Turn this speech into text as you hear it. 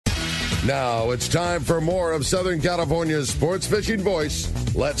Now it's time for more of Southern California's sports fishing voice.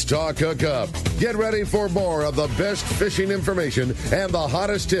 Let's talk Hookup. Get ready for more of the best fishing information and the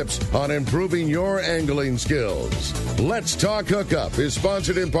hottest tips on improving your angling skills. Let's Talk Hookup is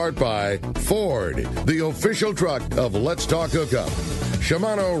sponsored in part by Ford, the official truck of Let's Talk Hookup.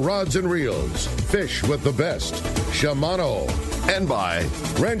 Shimano Rods and Reels. Fish with the best. Shimano. And by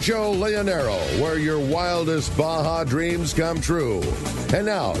Rancho Leonero, where your wildest Baja dreams come true. And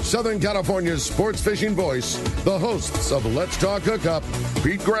now, Southern California's sports fishing voice, the hosts of Let's Talk Hookup,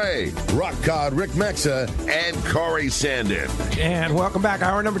 Pete Gray, Rock Cod Rick Mexa, and Corey Sandin. And welcome back.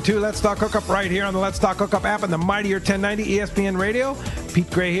 Hour number 2, Let's Talk Hookup, right here on the Let's Talk Hookup app and the mightier 1090 ESPN Radio. Pete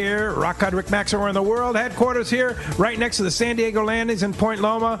Gray here, Rock Cod Rick Mexa. We're in the world headquarters here, right next to the San Diego Landings in Point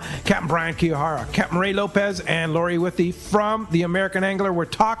Loma. Captain Brian Kiyohara, Captain Ray Lopez, and Lori Withee from the American Angler. We're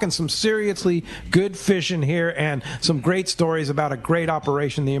talking some seriously good fishing here and some great stories about a great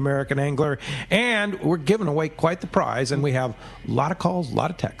operation, the American Angler. And we're giving away quite the prize, and we have a lot of calls, a lot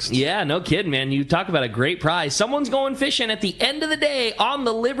of texts. Yeah, no kidding, man. You talk about a great prize. Someone's going fishing at the end of the day on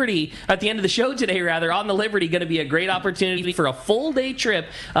the Liberty, at the end of the show today, rather, on the Liberty. Going to be a great opportunity for a full day trip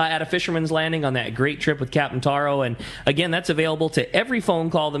at a Fisherman's Landing on that great trip with Captain Taro. And again, that's available to every phone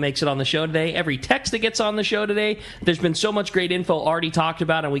call that makes it on the show today, every text that gets on the show today. There's been so much great info already talked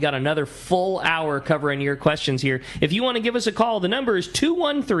about, and we got another full hour covering your questions here. If you want to give us a call, the number is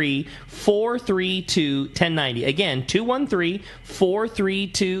 213-432-1090. Again,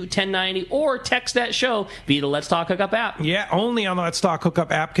 213-432-1090, or text that show via the Let's Talk Hookup app. Yeah, only on the Let's Talk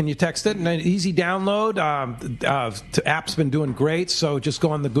Hookup app can you text it, and an easy download. The app's been doing great, so just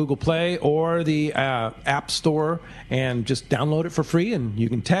go on the Google Play or the App Store and just download it for free, and you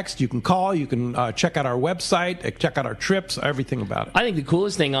can text, you can call, you can check out our website, check out our trips, everything about it. I think the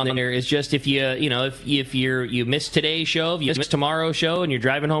coolest thing on there is just if you missed today's show, if you missed tomorrow's show, and you're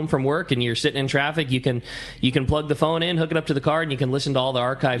driving home from work and you're sitting in traffic, you can plug the phone in, hook it up to the car, and you can listen to all the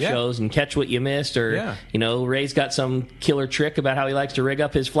archive shows and catch what you missed. Or Ray's got some killer trick about how he likes to rig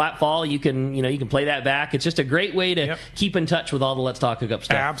up his flat fall. You can play that back. It's just a great way to keep in touch with all the Let's Talk Hookup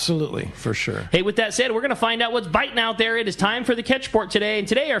stuff. Absolutely, for sure. Hey, with that said, we're going to find out what's biting out there. It is time for the Catch Report today, and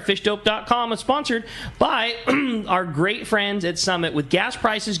today our FishDope.com is sponsored by our great friends at Summit. With gas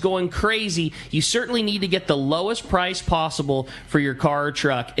prices going crazy, you certainly need to get the lowest price possible for your car or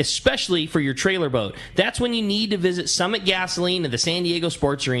truck, especially for your trailer boat. That's when you need to visit Summit Gasoline at the San Diego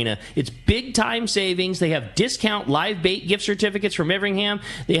Sports Arena. It's big time savings. They have discount live bait gift certificates from Everingham.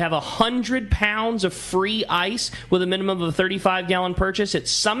 They have 100 pounds of free ice with a minimum of a 35-gallon purchase.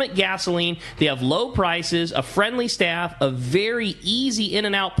 It's Summit Gasoline. They have low prices, a friendly staff, a very easy in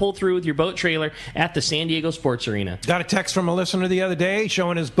and out pull through with your boat trailer at the San Diego Sports Arena. Got a text from a listener the other day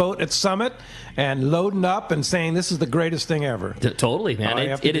showing his boat at Summit and loading up and saying this is the greatest thing ever. Totally,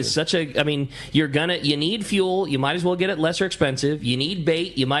 man. It is such a, you need fuel, you might as well get it lesser expensive. You need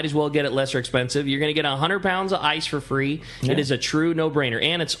bait, you might as well get it lesser expensive. You're going to get 100 pounds of ice for free. Yeah. It is a true no-brainer,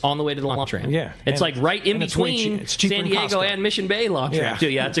 and it's on the way to the launch ramp. Yeah. It's like right in between San Diego and Mission Bay launch ramp, too.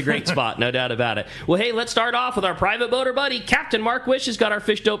 Yeah, it's a great spot, no doubt about it. Well, hey, let's start off with our private boater buddy, Captain Mark Wish has got our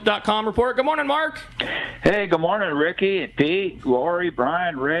FishDope.com report. Good morning, Mark. Hey, good morning, Ricky, Pete, Lori,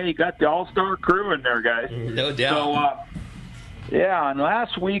 Brian, Ray. You got the all-star crew in there, guys. No doubt. So, on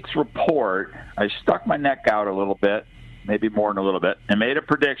last week's report, I stuck my neck out a little bit, maybe more than a little bit, and made a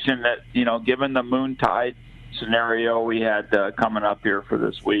prediction that, given the moon tide scenario we had coming up here for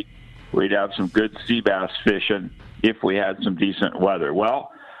this week, we'd have some good sea bass fishing if we had some decent weather.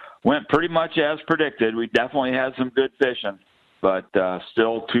 Well, went pretty much as predicted. We definitely had some good fishing, but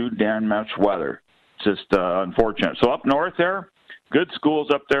still too damn much weather. It's just unfortunate. So up north there, good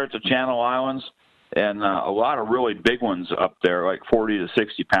schools up there at the Channel Islands, and a lot of really big ones up there, like 40 to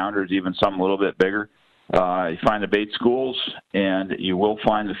 60 pounders, even some a little bit bigger. You find the bait schools, and you will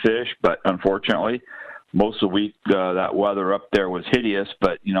find the fish, but unfortunately, most of the week that weather up there was hideous,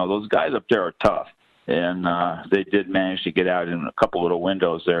 but, those guys up there are tough, and they did manage to get out in a couple little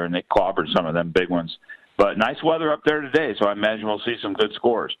windows there, and they clobbered some of them big ones. But nice weather up there today, so I imagine we'll see some good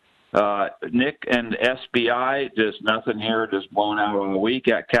scores. Nick and SBI, just nothing here, just blown out all the week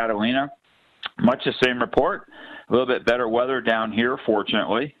at Catalina. Much the same report. A little bit better weather down here,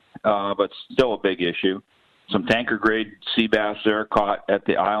 fortunately, but still a big issue. Some tanker-grade sea bass there caught at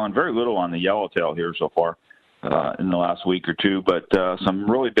the island. Very little on the yellowtail here so far in the last week or two, but some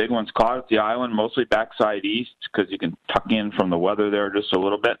really big ones caught at the island, mostly backside east because you can tuck in from the weather there just a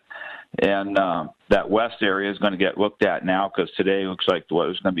little bit. And that west area is going to get looked at now because today looks like the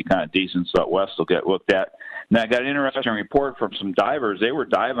weather's going to be kind of decent, so that west will get looked at. Now, I got an interesting report from some divers. They were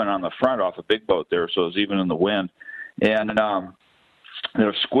diving on the front off a big boat there, so it was even in the wind. And There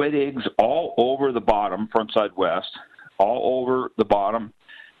are squid eggs all over the bottom, frontside west, all over the bottom,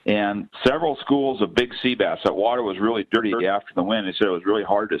 and several schools of big sea bass. That water was really dirty after the wind. They said it was really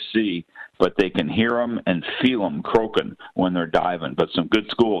hard to see, but they can hear them and feel them croaking when they're diving. But some good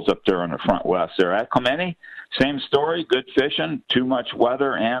schools up there on the front west. There at Clemente, same story, good fishing, too much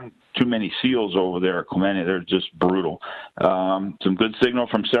weather, and too many seals over there at Clemente. They're just brutal. Some good signal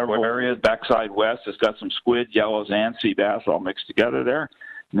from several areas. Backside west has got some squid, yellows, and sea bass all mixed together there.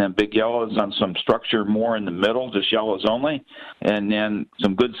 And then big yellows on some structure more in the middle, just yellows only. And then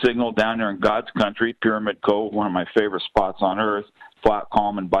some good signal down there in God's country, Pyramid Cove, one of my favorite spots on earth. Flat,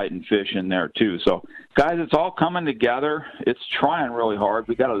 calm, and biting fish in there, too. So, guys, it's all coming together. It's trying really hard.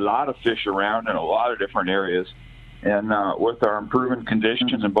 We got a lot of fish around in a lot of different areas. And with our improving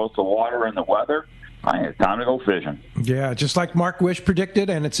conditions in both the water and the weather, it's time to go fishing. Yeah, just like Mark Wish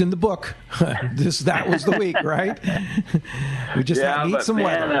predicted, and it's in the book. That was the week, right? We just need some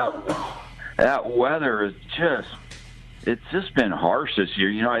weather. That weather is it's just been harsh this year.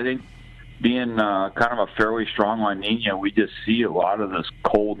 You know, I think being kind of a fairly strong La Nina, we just see a lot of this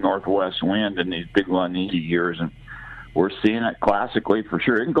cold northwest wind in these big La Nina years, and we're seeing it classically for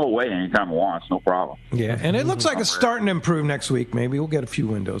sure. It can go away anytime it wants, no problem. Yeah, and it looks like it's starting to improve next week. Maybe we'll get a few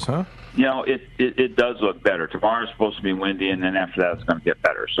windows, huh? You know, it does look better. Tomorrow's supposed to be windy, and then after that it's going to get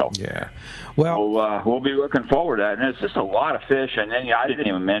better. So yeah, well, we'll be looking forward to that. And it's just a lot of fish. And then I didn't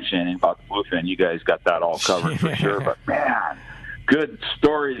even mention anything about the bluefin. You guys got that all covered for sure. But man, good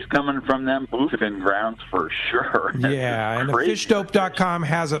stories coming from them bluefin grounds for sure. Yeah, and the fishdope.com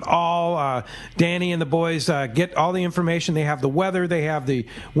has it all. Danny and the boys get all the information. They have the weather, they have the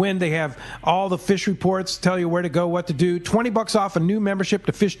wind, they have all the fish reports, tell you where to go, what to do. $20 off a new membership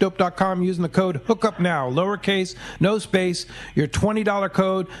to fishdope.com using the code HOOKUPNOW, lowercase, no space, your $20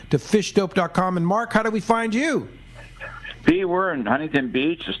 code to fishdope.com. And Mark, how do we find you? We're in Huntington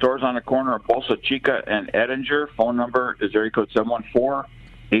Beach. The store's on the corner of Bolsa Chica and Edinger. Phone number is area code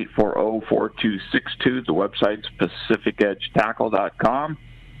 714-840-4262. The website's PacificEdgeTackle.com.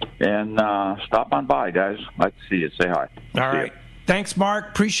 And stop on by, guys. Like to see you. Say hi. All right. Thanks, Mark.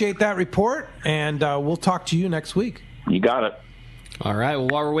 Appreciate that report. And we'll talk to you next week. You got it. All right, well,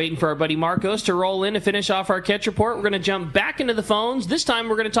 while we're waiting for our buddy Marcos to roll in to finish off our catch report, we're going to jump back into the phones. This time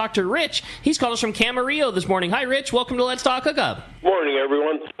we're going to talk to Rich. He's called us from Camarillo this morning. Hi, Rich. Welcome to Let's Talk Hookup. Morning,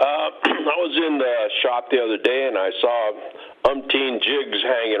 everyone. I was in the shop the other day, and I saw umpteen jigs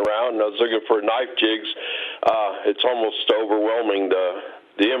hanging around, and I was looking for knife jigs. It's almost overwhelming, the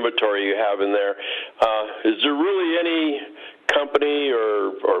inventory you have in there. Is there really any company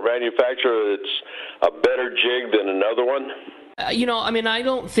or manufacturer that's a better jig than another one? I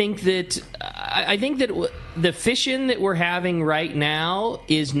don't think that. I think that the fishing that we're having right now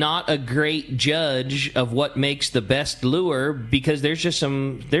is not a great judge of what makes the best lure, because there's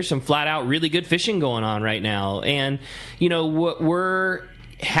some flat out really good fishing going on right now, and what we're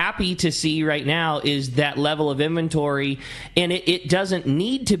happy to see right now is that level of inventory, and it doesn't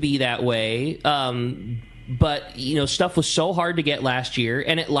need to be that way. But, stuff was so hard to get last year,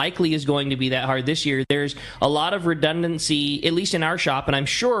 and it likely is going to be that hard this year. There's a lot of redundancy, at least in our shop, and I'm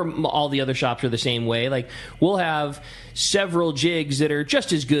sure all the other shops are the same way. Like, we'll have several jigs that are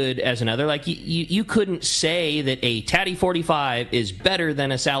just as good as another. Like, you couldn't say that a Tatty 45 is better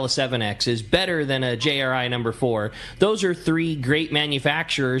than a Sala 7X, is better than a JRI number 4. Those are three great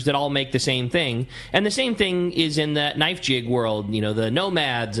manufacturers that all make the same thing. And the same thing is in that knife jig world, the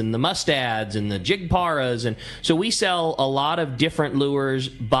Nomads and the Mustads and the Jig Paras. And so we sell a lot of different lures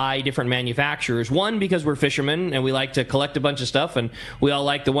by different manufacturers. One, because we're fishermen and we like to collect a bunch of stuff, and we all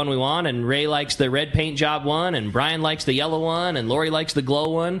like the one we want, and Ray likes the red paint job one, and Brian likes the yellow one, and Lori likes the glow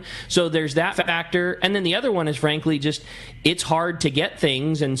one. So there's that factor. And then the other one is, frankly, just it's hard to get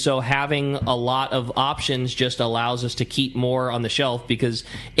things, and so having a lot of options just allows us to keep more on the shelf, because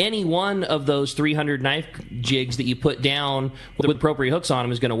any one of those 300 knife jigs that you put down with appropriate hooks on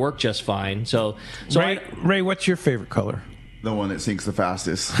them is going to work just fine. So Ray, what's your favorite color? The one that sinks the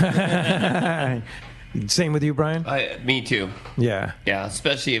fastest. Same with you, Brian? Me too. Yeah. Yeah,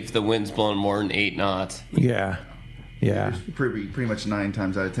 especially if the wind's blowing more than 8 knots. Yeah. Yeah. Pretty much 9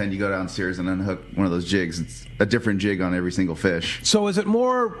 times out of 10, you go downstairs and unhook one of those jigs. It's a different jig on every single fish. So is it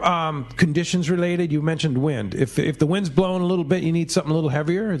more conditions related? You mentioned wind. If the wind's blowing a little bit, you need something a little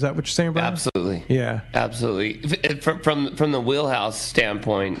heavier? Is that what you're saying, Brian? Absolutely. Yeah. Absolutely. From the wheelhouse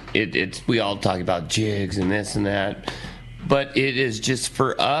standpoint, it's we all talk about jigs and this and that, but it is just,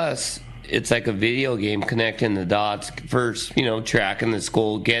 for us, it's like a video game, connecting the dots. First, tracking the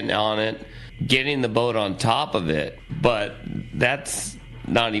school, getting on it, getting the boat on top of it. But that's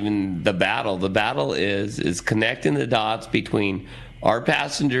not even the battle. The battle is connecting the dots between our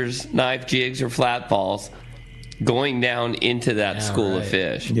passengers' knife jigs or flat balls going down into that school of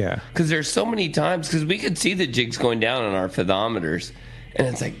fish. Yeah. Because there's so many times, because we could see the jigs going down on our fathometers, and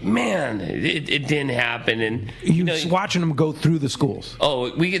it's like, man, it didn't happen. And you watching them go through the schools.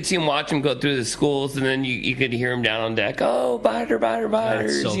 Oh, we could see them watch them go through the schools, and then you could hear them down on deck. Oh,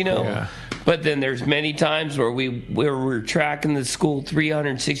 biters, so you know. cool. Yeah. But then there's many times where we're tracking the school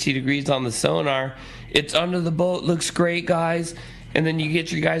 360 degrees on the sonar. It's under the boat, looks great, guys. And then you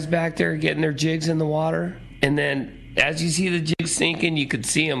get your guys back there getting their jigs in the water, and then as you see the jigs sinking, you could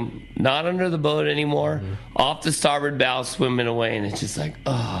see them not under the boat anymore, off the starboard bow swimming away, and it's just like,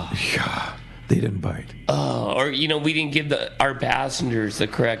 oh. Yeah, they didn't bite. Oh, or, we didn't give our passengers the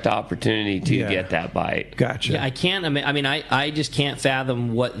correct opportunity to get that bite. Gotcha. Yeah, I can't. I mean, I just can't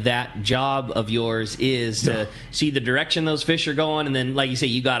fathom what that job of yours is to see the direction those fish are going, and then, like you say,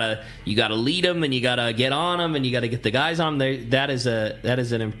 you gotta lead them, and you gotta get on them, and you gotta get the guys on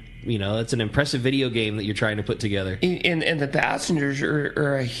them. It's an impressive video game that you're trying to put together. And the passengers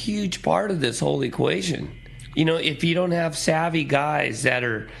are a huge part of this whole equation. If you don't have savvy guys that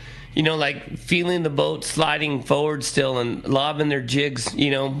are, like feeling the boat sliding forward still and lobbing their jigs,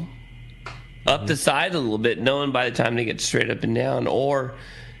 up the side a little bit, knowing by the time they get straight up and down, or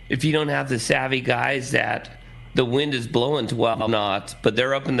if you don't have the savvy guys that the wind is blowing 12 knots, but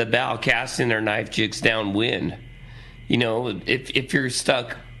they're up in the bow casting their knife jigs downwind. If you're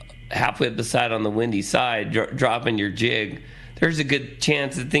stuck halfway up the side on the windy side, dropping your jig, there's a good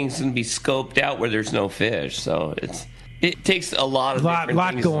chance that things can be scoped out where there's no fish. So it takes a lot of different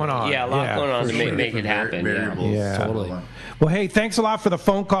things. Going on. Yeah, a lot going on to make it happen. Variables. Yeah. Totally. Well, hey, thanks a lot for the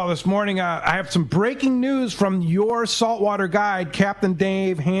phone call this morning. I have some breaking news from your saltwater guide, Captain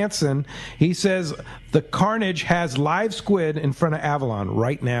Dave Hansen. He says the Carnage has live squid in front of Avalon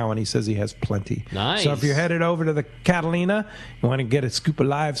right now, and he says he has plenty. Nice. So if you're headed over to the Catalina, you want to get a scoop of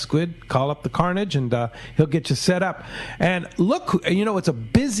live squid, call up the Carnage, and he'll get you set up. And look, it's a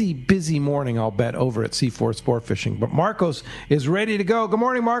busy, busy morning, I'll bet, over at C4 Sport Fishing. But Marcos is ready to go. Good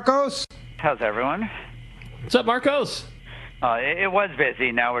morning, Marcos. How's everyone? What's up, Marcos? It was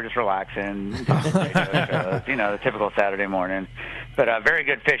busy. Now we're just relaxing. The typical Saturday morning. But very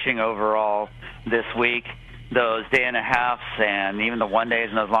good fishing overall this week. Those day and a halves and even the 1 days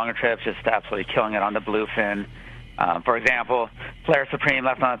and those longer trips, just absolutely killing it on the bluefin. For example, Flare Supreme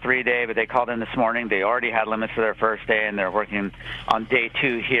left on a 3-day, but they called in this morning. They already had limits for their first day, and they're working on day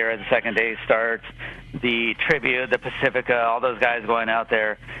 2 here as the second day starts. The Tribute, the Pacifica, all those guys going out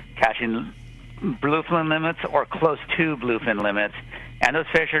there catching bluefin limits or close to bluefin limits. And those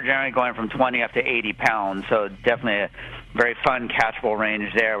fish are generally going from 20 up to 80 pounds, so definitely a very fun catchable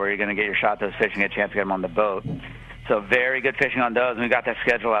range there where you're going to get your shot at those fish and get a chance to get them on the boat. So very good fishing on those, and we got that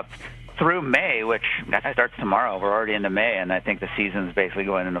schedule up through May, which starts tomorrow. We're already into May, and I think the season's basically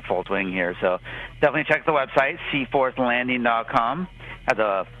going into full swing here. So definitely check the website, seaforthlanding.com. Has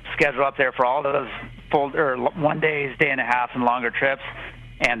a schedule up there for all those 1 days, day and a half, and longer trips.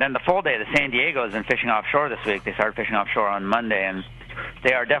 And then the full day, the San Diego has been fishing offshore this week. They started fishing offshore on Monday, and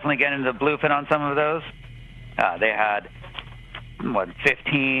they are definitely getting the bluefin on some of those. They had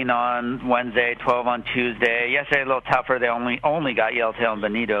 15 on Wednesday, 12 on Tuesday. Yesterday a little tougher. They only got yellowtail and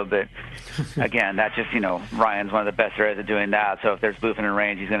bonito, but again, that's just Ryan's one of the best there is at doing that. So if there's bluefin in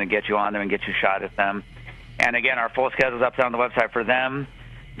range, he's going to get you on them and get you shot at them. And again, our full schedule's up there on the website for them.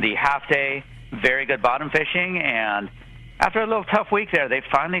 The half day, very good bottom fishing, and after a little tough week there, they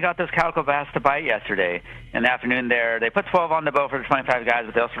finally got those calico bass to bite yesterday. In the afternoon there, they put 12 on the boat for the 25 guys,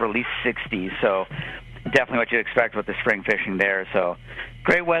 but they also released 60. So definitely what you'd expect with the spring fishing there. So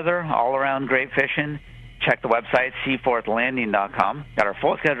great weather, all around great fishing. Check the website, seaforthlanding.com. Got our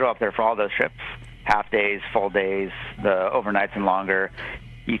full schedule up there for all those trips, half days, full days, the overnights and longer.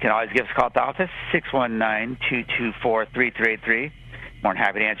 You can always give us a call at the office, 619-224-3383. More than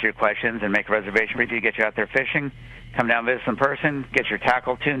happy to answer your questions and make a reservation for you to get you out there fishing. Come down, visit in person, get your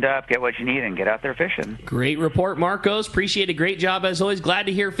tackle tuned up, get what you need, and get out there fishing. Great report, Marcos. Appreciate a great job as always. Glad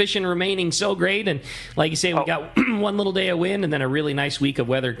to hear fishing remaining so great. And like you say, we got one little day of wind and then a really nice week of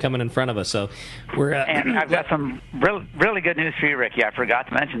weather coming in front of us. So we're. And I've got some really good news for you, Ricky. I forgot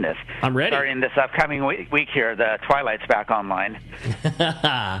to mention this. I'm ready. Starting this upcoming week here, the Twilight's back online.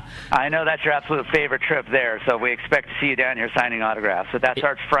 I know that's your absolute favorite trip there, so we expect to see you down here signing autographs. So that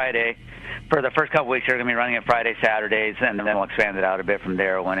starts Friday. For the first couple weeks, you're going to be running it Friday, Saturdays, and then we'll expand it out a bit from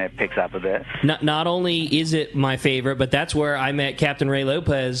there when it picks up a bit. Not only is it my favorite, but that's where I met Captain Ray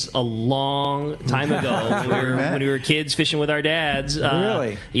Lopez a long time ago when we were kids fishing with our dads.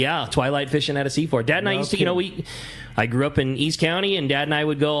 Really? Yeah, twilight fishing at a C4. Dad and I used to, I grew up in East County, and Dad and I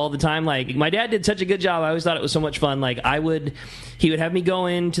would go all the time. Like, my dad did such a good job. I always thought it was so much fun. Like, he would have me go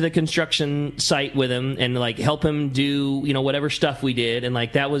into the construction site with him and like help him do, you know, whatever stuff we did. And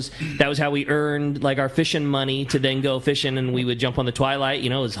like that was how we earned like our fishing money to then go fishing. And we would jump on the Twilight.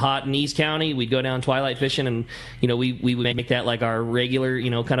 You know, it was hot in East County. We'd go down Twilight fishing, and you know, we would make that like our regular, you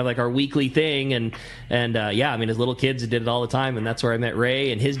know, kind of like our weekly thing. And yeah, I mean, as little kids, did it all the time, and that's where I met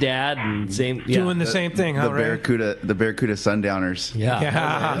Ray and his dad, and doing the same thing, huh, Ray? The Barracuda Sundowners.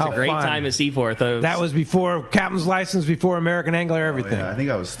 Yeah, it was a great time at Seaforth. That was before captain's license, before American Angler, everything. Yeah, I think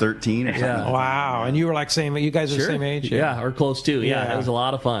I was 13 or something. Yeah. Wow, and you were like you guys are the same age? Yeah, or close to. Yeah, it was a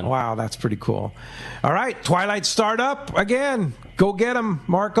lot of fun. Wow, that's pretty cool. All right, Twilight start up again. Go get them,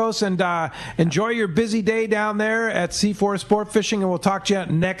 Marcos, and enjoy your busy day down there at C4 Sport Fishing, and we'll talk to you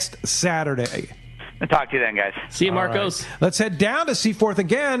next Saturday. I'll talk to you then, guys. See you, Marcos. Right. Let's head down to Seaforth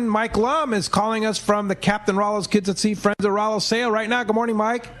again. Mike Lum is calling us from the Captain Rollo's Kids at Sea Friends of Rollo sale right now. Good morning,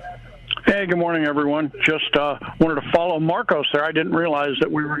 Mike. Hey, good morning, everyone. Just wanted to follow Marcos there. I didn't realize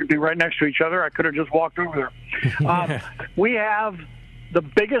that we were going to be right next to each other. I could have just walked over there. We have the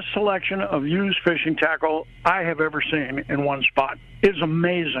biggest selection of used fishing tackle I have ever seen in one spot. It's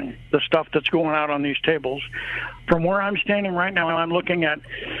amazing, the stuff that's going out on these tables. From where I'm standing right now, I'm looking at,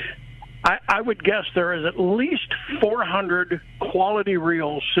 I would guess there is at least 400 quality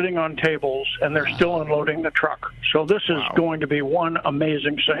reels sitting on tables, and they're still unloading the truck. So this is going to be one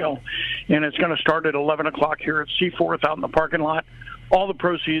amazing sale, and it's going to start at 11 o'clock here at Seaforth out in the parking lot. All the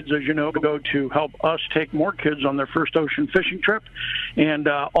proceeds, as you know, go to help us take more kids on their first ocean fishing trip, and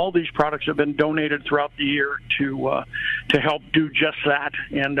all these products have been donated throughout the year to help do just that.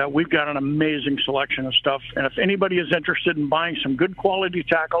 And we've got an amazing selection of stuff. And if anybody is interested in buying some good quality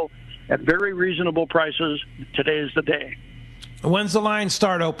tackle at very reasonable prices, today is the day. When's the line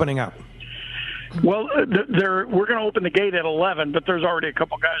start opening up? Well, we're going to open the gate at 11, but there's already a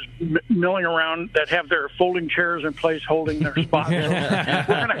couple guys milling around that have their folding chairs in place, holding their spot. So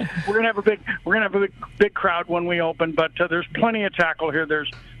we're going to have a big crowd when we open. But there's plenty of tackle here. There's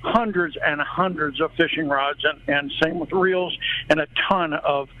hundreds and hundreds of fishing rods, and same with reels, and a ton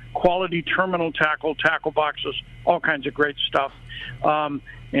of quality terminal tackle boxes, all kinds of great stuff.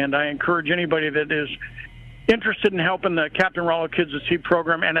 And I encourage anybody that is interested in helping the Captain Rollo Kids at Sea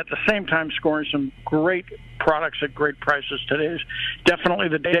program and at the same time scoring some great products at great prices. Today is definitely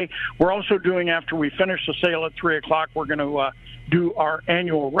the day. We're also doing, after we finish the sale at 3 o'clock, we're going to do our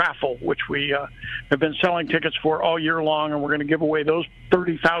annual raffle, which we have been selling tickets for all year long, and we're going to give away those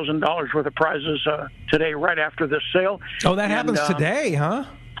 $30,000 worth of prizes today right after this sale. Oh, that happens today, huh?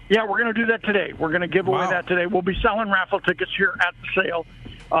 Yeah, we're going to do that today. We're going to give away that today. We'll be selling raffle tickets here at the sale,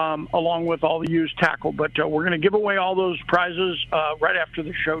 along with all the used tackle. But we're going to give away all those prizes right after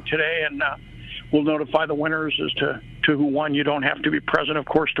the show today, and we'll notify the winners as to who won. You don't have to be present, of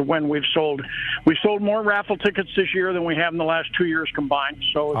course, to win. We've sold more raffle tickets this year than we have in the last 2 years combined.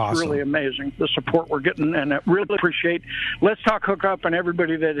 So it's really amazing, the support we're getting, and I really appreciate Let's Talk Hookup and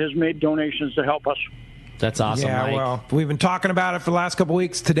everybody that has made donations to help us. That's awesome, yeah, Mike. Well, we've been talking about it for the last couple of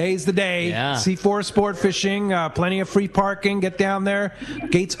weeks. Today's the day. Yeah. C4 Sport Fishing, plenty of free parking. Get down there.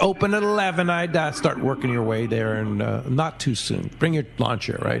 Gates open at 11. I'd start working your way there, and not too soon. Bring your lawn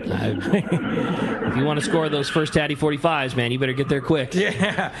chair, right? If you want to score those first Tatty 45s, man, you better get there quick.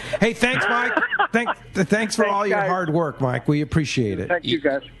 Yeah. Hey, thanks, Mike. Thanks for all your hard work, Mike. We appreciate it. Thank you,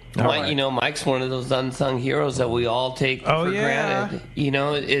 guys. Mike, you know, Mike's one of those unsung heroes that we all take for granted. You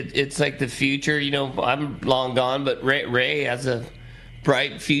know, it's like the future. You know, I'm long gone, but Ray has a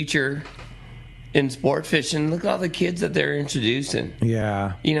bright future in sport fishing. Look at all the kids that they're introducing.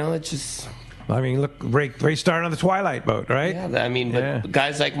 Yeah. You know, it's just... I mean, look, Ray started on the Twilight boat, right? Yeah, I mean, but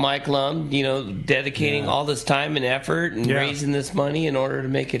guys like Mike Lum, you know, dedicating all this time and effort and raising this money in order to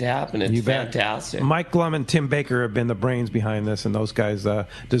make it happen. It's fantastic. Mike Lum and Tim Baker have been the brains behind this, and those guys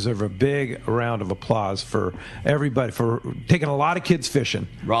deserve a big round of applause for everybody for taking a lot of kids fishing.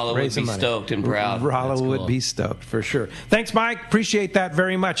 Rollo would be stoked and proud. Rollo would be stoked, for sure. Thanks, Mike. Appreciate that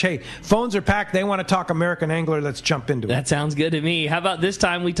very much. Hey, phones are packed. They want to talk American Angler. Let's jump into it. That sounds good to me. How about this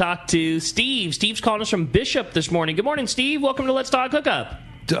time we talk to Steve? Steve's calling us from Bishop this morning. Good morning, Steve. Welcome to Let's Talk Hookup.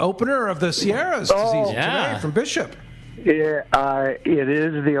 The opener of the Sierras today from Bishop. Yeah, it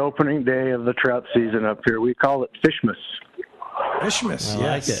is the opening day of the trout season up here. We call it Fishmas. Fishmas,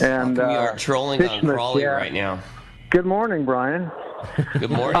 like it. And we are trolling on Crawley right now. Good morning, Brian.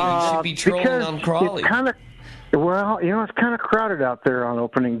 Good morning. You should be trolling on Crawley. Well, you know, it's kind of crowded out there on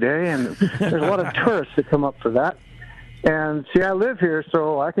opening day, and there's a lot of tourists that come up for that. And see, I live here,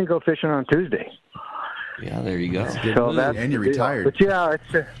 so I can go fishing on Tuesday. Yeah, there you go. So that's and you're retired. But yeah,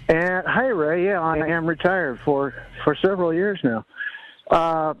 and hi Ray, yeah, I am retired for several years now.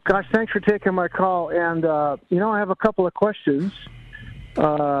 Gosh, thanks for taking my call. And, I have a couple of questions.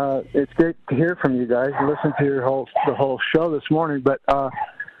 It's great to hear from you guys and listen to the whole show this morning. But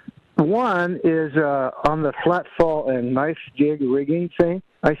one is on the flat fall and knife jig rigging thing.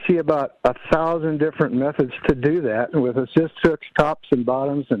 I see about 1,000 different methods to do that with assist hooks, tops and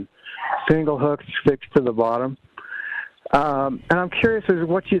bottoms, and single hooks fixed to the bottom. And I'm curious as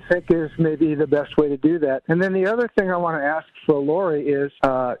what you think is maybe the best way to do that. And then the other thing I want to ask for Lori is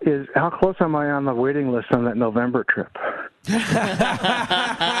how close am I on the waiting list on that November trip? That's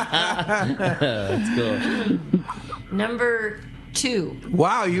cool. Number 2.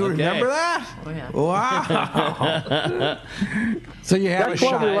 Wow, you remember that? Oh, yeah. Wow. So you have That's a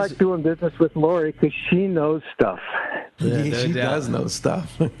why shot. we like doing business with Lori, because she knows stuff. Yeah, she does know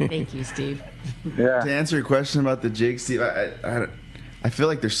stuff. Thank you, Steve. Yeah. To answer your question about the jig, Steve, I feel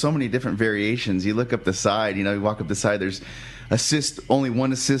like there's so many different variations. You look up the side, you walk up the side, there's only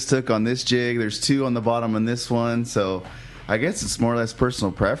one assist hook on this jig, there's 2 on the bottom on this one, so I guess it's more or less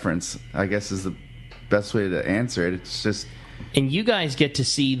personal preference, I guess is the best way to answer it. It's just... And you guys get to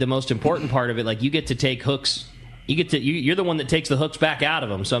see the most important part of it. Like, you get to take hooks. You're the one that takes the hooks back out of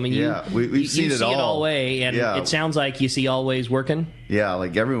them. So I mean, we've seen it all the way, and it sounds like you see all ways working. Yeah,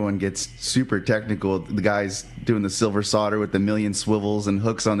 like everyone gets super technical. The guys doing the silver solder with the million swivels and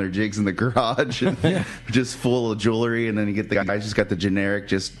hooks on their jigs in the garage, just full of jewelry, and then you get the guys just got the generic,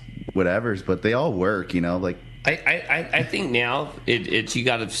 just whatevers, but they all work. Like. I think now it's you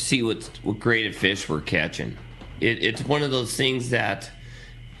got to see what grade of fish we're catching. It's one of those things that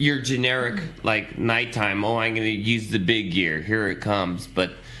you're generic, like nighttime. Oh, I'm going to use the big gear. Here it comes.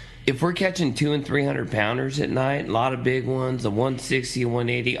 But if we're catching 200 and 300 pounders at night, a lot of big ones, a 160, a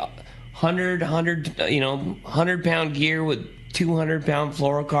 180, 100 pound gear with 200 pound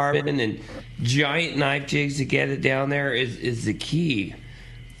fluorocarbon and giant knife jigs to get it down there is the key.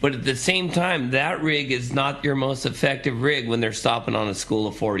 But at the same time, that rig is not your most effective rig when they're stopping on a school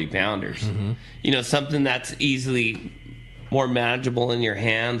of 40 pounders. Mm-hmm. Something that's easily more manageable in your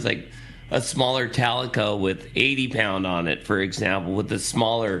hands, like a smaller Talico with 80 pound on it, for example, with a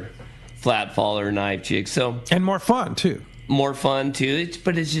smaller flat faller knife jig. And more fun, too.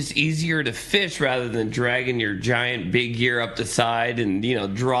 But it's just easier to fish rather than dragging your giant big gear up the side and,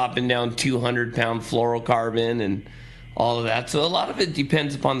 dropping down 200 pound fluorocarbon and all of that. So a lot of it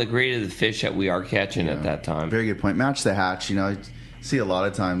depends upon the grade of the fish that we are catching at that time. Very good point. Match the hatch. I see a lot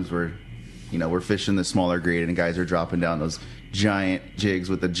of times where, we're fishing the smaller grade and guys are dropping down those giant jigs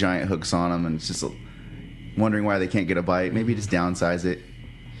with the giant hooks on them, and it's just wondering why they can't get a bite. Maybe just downsize it.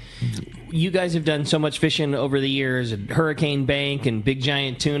 You guys have done so much fishing over the years, Hurricane Bank and big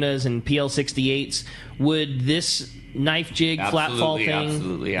giant tunas and PL68s. Would this knife jig flat fall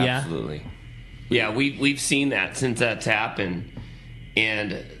thing? Absolutely. Yeah, we've seen that since that's happened,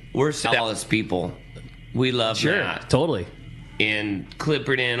 and we're Dallas people. We love that. Totally. And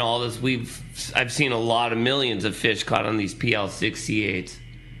Clipperton, all this. I've seen a lot of millions of fish caught on these PL68s,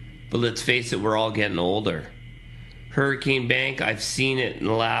 but let's face it, we're all getting older. Hurricane Bank, I've seen it in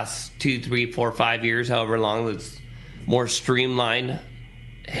the last 2, 3, 4, 5 years, however long it's more streamlined,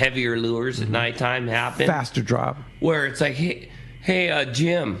 heavier lures at nighttime happen. Faster drop. Where it's like, hey,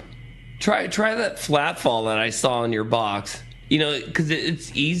 Jim. Try that flat fall that I saw in your box. Because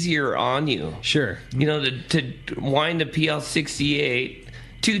it's easier on you. Sure. To wind a PL68,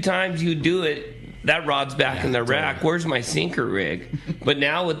 2 times you do it, that rod's back in the rack. Where's my sinker rig? But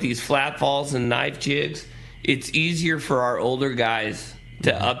now with these flat falls and knife jigs, it's easier for our older guys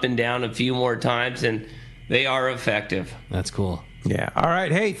to up and down a few more times, and they are effective. That's cool. Yeah. All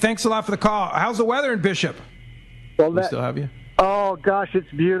right. Hey, thanks a lot for the call. How's the weather in Bishop? Well, we still have you? Oh, gosh, it's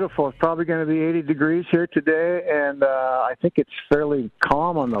beautiful. It's probably going to be 80 degrees here today, and I think it's fairly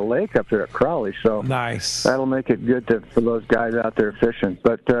calm on the lake up there at Crowley. So nice. That'll make it good for those guys out there fishing.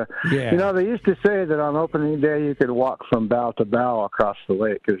 But, they used to say that on opening day you could walk from bow to bow across the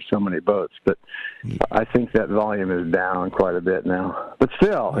lake because there's so many boats. But I think that volume is down quite a bit now. But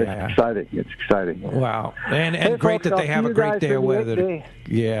still, it's exciting. It's exciting. Wow. And great that they have a great day of weather.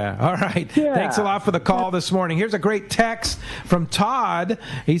 Yeah. All right. Yeah. Thanks a lot for the call this morning. Here's a great text from Todd.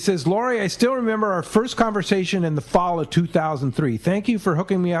 He says, Lori, I still remember our first conversation in the fall of 2003. Thank you for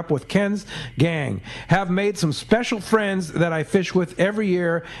hooking me up with Ken's gang. Have made some special friends that I fish with every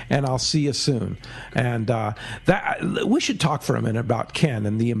year, and I'll see you soon. And we should talk for a minute about Ken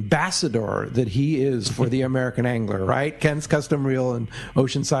and the ambassador that he is for the American Angler, right? Ken's Custom Reel in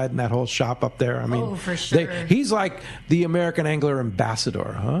Oceanside and that whole shop up there. I mean, for sure. He's like the American Angler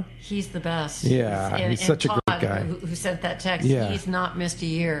ambassador, huh? He's the best. Yeah, he's such a great terrific guy. Who sent that text. Yeah. He's not missed a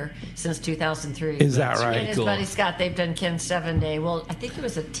year since 2003. Is that right? And his buddy Scott, they've done Ken's 7-day. Well, I think it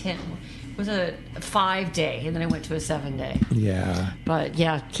was a 5-day, and then I went to a 7-day. Yeah. But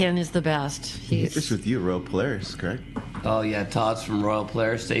yeah, Ken is the best. He's just with you, Royal Polaris, correct? Oh yeah, Todd's from Royal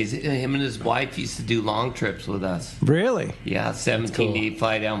Polaris days. Him and his wife used to do long trips with us. Really? Yeah, 17-day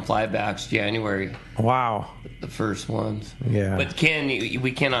fly down, flybacks, January. Wow. The first ones. Yeah. But Ken,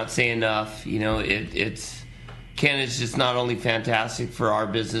 we cannot say enough. You know, Ken is just not only fantastic for our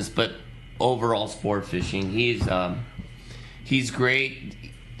business, but overall sport fishing. He's great.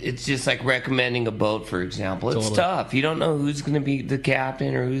 It's just like recommending a boat, for example. It's tough. You don't know who's going to be the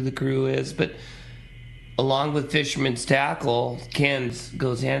captain or who the crew is, but along with Fisherman's Tackle, Ken's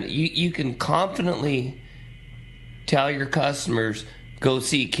goes hand. You can confidently tell your customers, go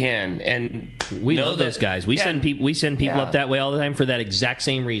see Ken, and we know those guys. We send people up that way all the time for that exact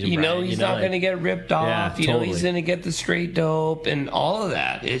same reason. You know, Brian. he's not going to get ripped off. Yeah, you totally. know, he's going to get the straight dope and all of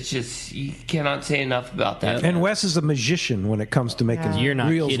that. It's just you cannot say enough about that. And Wes is a magician when it comes to making You're not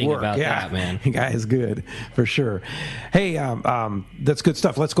reels kidding work. about that, man. The guy is good for sure. Hey, that's good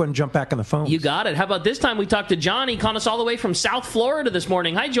stuff. Let's go ahead and jump back on the phone. You got it. How about this time we talked to Johnny, calling us all the way from South Florida this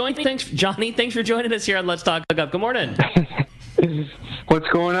morning. Hi, Johnny. Thanks for joining us here on Let's Talk Hookup. Good morning. What's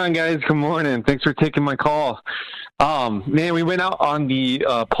going on, guys? Good morning. Thanks for taking my call. Man, we went out on the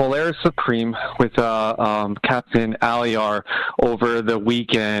Polaris Supreme with Captain Aliar over the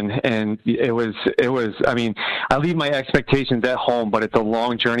weekend, and it was. I mean, I leave my expectations at home, but it's a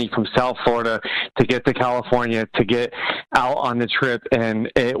long journey from South Florida to get to California to get out on the trip,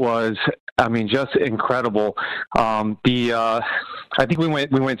 and it was. I mean, just incredible. I think we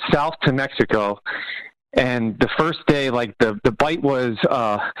went south to Mexico. And the first day, like the bite was,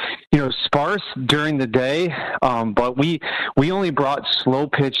 sparse during the day, but we only brought slow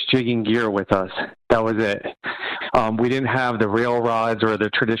pitch jigging gear with us. That was it. We didn't have the rail rods or the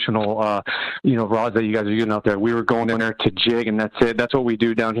traditional, rods that you guys are using out there. We were going in there to jig, and that's it. That's what we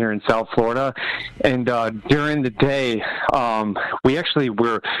do down here in South Florida. And during the day, we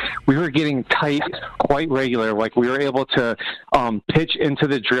were getting tight quite regular. Like we were able to pitch into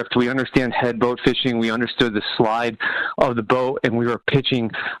the drift. We understand head boat fishing. We understood the slide of the boat, and we were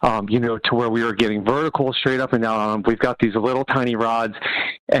pitching, to where we were getting vertical straight up and down. We've got these little tiny rods,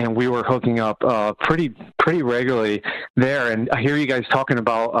 and we were hooking up pretty regularly there. And I hear you guys talking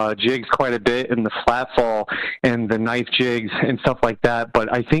about jigs quite a bit in the flat fall and the knife jigs and stuff like that.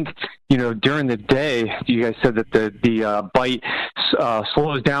 But I think, during the day, you guys said that the bite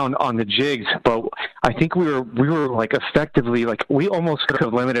slows down on the jigs, but I think we were like effectively, like we almost could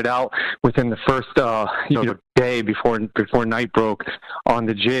have limited out within the first day before night broke on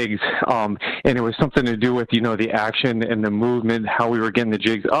the jigs, and it was something to do with the action and the movement, how we were getting the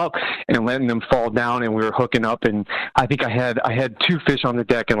jigs up and letting them fall down, and we were hooking up. And I think I had 2 fish on the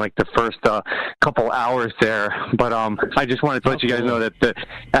deck in like the first couple hours there. But I just wanted to let you guys know that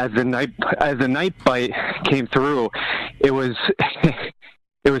as the night bite came through, it was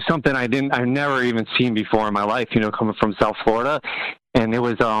it was something I've never even seen before in my life, coming from South Florida. And it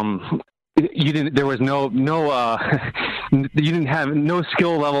was there was you didn't have no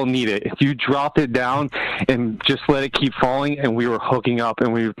skill level needed. If you dropped it down and just let it keep falling, and we were hooking up,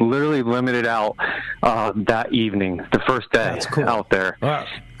 and we literally limited out that evening, the first day out there. Wow.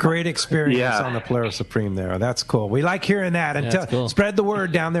 Great experience on the Polaris Supreme there. That's cool. We like hearing that. And spread the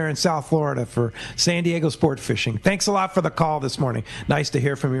word down there in South Florida for San Diego sport fishing. Thanks a lot for the call this morning. Nice to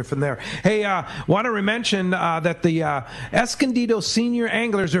hear from you from there. Hey, want to mention that the Escondido senior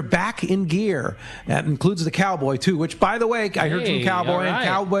anglers are back in gear. That includes the Cowboy, too, which, by the way, I heard from Cowboy, and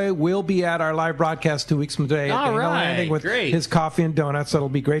Cowboy will be at our live broadcast 2 weeks from today at the Landing with his coffee and donuts. So it'll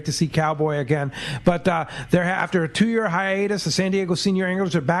be great to see Cowboy again. But they're after a 2-year hiatus, the San Diego senior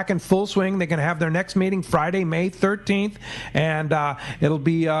anglers are back in full swing. They're going to have their next meeting Friday, May 13th, and it'll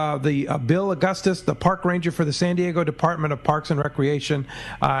be the Bill Augustus, the park ranger for the San Diego Department of Parks and Recreation,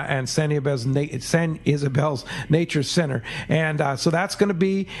 and San Isabel's Nature Center. And so that's going to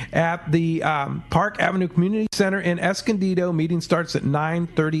be at the Park Avenue Community Center in Escondido. Meeting starts at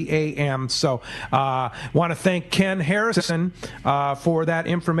 9:30 a.m. So want to thank Ken Harrison for that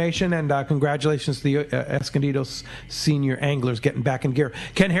information, and congratulations to the Escondido senior anglers getting back in gear.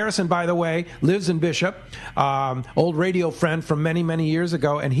 Ken Harrison, by the way, lives in Bishop, old radio friend from many, many years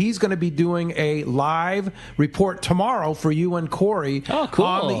ago, and he's going to be doing a live report tomorrow for you and Corey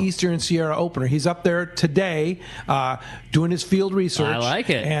on the Eastern Sierra Opener. He's up there today doing his field research. I like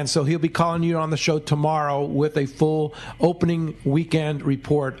it. And so he'll be calling you on the show tomorrow with a full opening weekend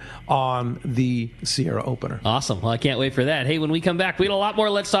report on the Sierra opener. Awesome. Well, I can't wait for that. Hey, when we come back, we got a lot more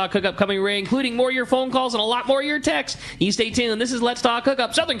Let's Talk Hookup coming, Ray, including more of your phone calls and a lot more of your texts. You stay tuned. This is Let's Talk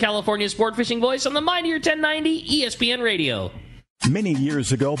Hookup, Southern California's sport fishing voice on the Mightier 1090 ESPN Radio. Many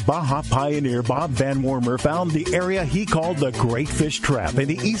years ago, Baja pioneer Bob Van Wormer found the area he called the Great Fish Trap in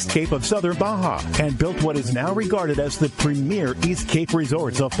the East Cape of southern Baja and built what is now regarded as the premier East Cape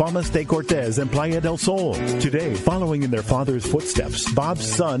resorts of Palmas de Cortez and Playa del Sol. Today, following in their father's footsteps,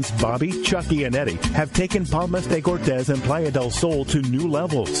 Bob's sons, Bobby, Chucky, and Eddie, have taken Palmas de Cortez and Playa del Sol to new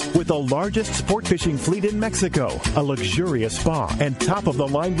levels with the largest sport fishing fleet in Mexico, a luxurious spa, and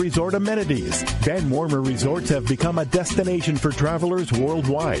top-of-the-line resort amenities. Van Wormer Resorts have become a destination for travelers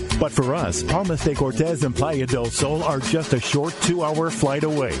worldwide. But for us, Palmas de Cortez and Playa del Sol are just a short 2-hour flight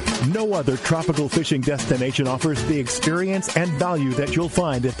away. No other tropical fishing destination offers the experience and value that you'll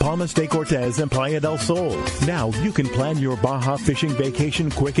find at Palmas de Cortez and Playa del Sol. Now you can plan your Baja fishing vacation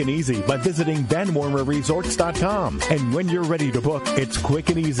quick and easy by visiting VanWormerResorts.com. And when you're ready to book, it's quick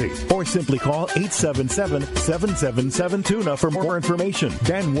and easy. Or simply call 877-777-TUNA for more information.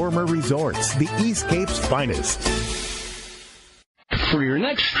 Van Wormer Resorts, the East Cape's finest. For your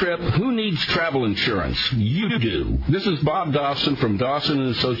next trip, who needs travel insurance? You do. This is Bob Dawson from Dawson &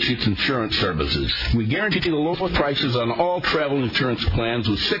 Associates Insurance Services. We guarantee the lowest prices on all travel insurance plans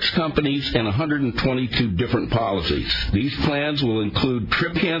with 6 companies and 122 different policies. These plans will include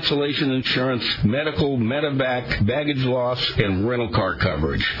trip cancellation insurance, medical, medevac, baggage loss, and rental car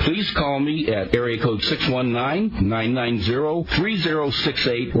coverage. Please call me at area code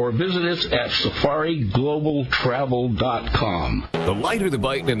 619-990-3068 or visit us at safariglobaltravel.com. The lighter the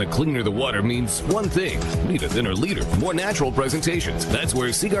bite and the cleaner the water means one thing. Need a thinner leader, more natural presentations. That's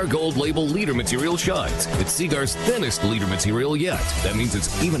where Seaguar Gold Label leader material shines. It's Seaguar's thinnest leader material yet. That means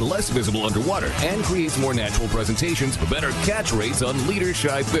it's even less visible underwater and creates more natural presentations for better catch rates on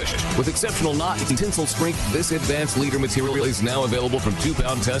leader-shy fish. With exceptional knot and tinsel strength, this advanced leader material is now available from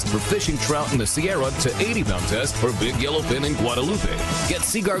 2-pound test for fishing trout in the Sierra to 80-pound test for big yellowfin in Guadalupe. Get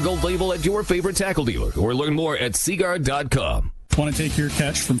Seaguar Gold Label at your favorite tackle dealer or learn more at seaguar.com. Want to take your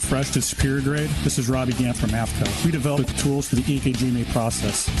catch from fresh to superior grade? This is Robbie Gant from AFCO. We developed the tools for the EKGMA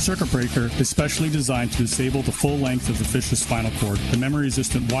process. Circuit Breaker is specially designed to disable the full length of the fish's spinal cord. The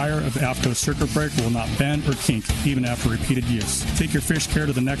memory-resistant wire of AFCO Circuit Breaker will not bend or kink even after repeated use. Take your fish care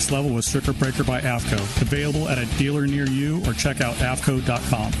to the next level with Circuit Breaker by AFCO. Available at a dealer near you or check out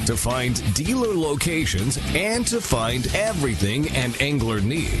AFCO.com. To find dealer locations and to find everything an angler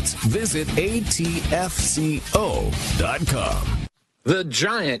needs, visit ATFCO.com. The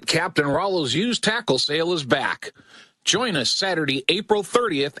giant Captain Rollo's used tackle sale is back. Join us Saturday, April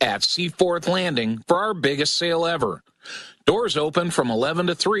 30th at Seaforth Landing for our biggest sale ever. Doors open from 11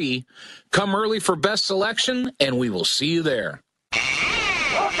 to 3. Come early for best selection, and we will see you there.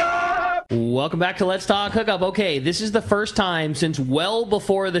 Welcome back to Let's Talk Hookup. Okay, this is the first time since well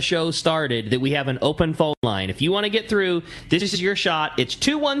before the show started that we have an open phone line. If you want to get through, this is your shot. It's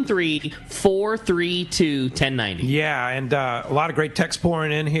 213-432-1090. Yeah, and a lot of great text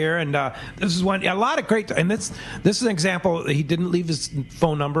pouring in here, and this is one. A lot of great, and this is an example. He didn't leave his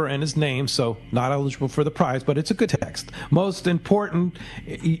phone number and his name, so not eligible for the prize, but it's a good text. Most important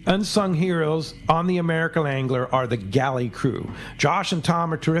unsung heroes on the American Angler are the galley crew. Josh and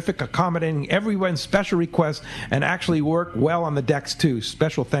Tom are terrific, accommodating everyone's special requests, and actually work well on the decks too.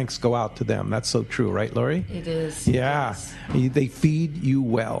 Special thanks go out to them. That's so true, right, Lori? It is. Yeah, they feed you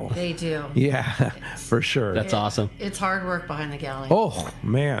well. They do. Yeah, for sure. That's awesome. It's hard work behind the galley. Oh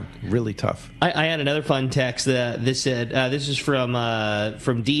man, really tough. I had another fun text. This said, this is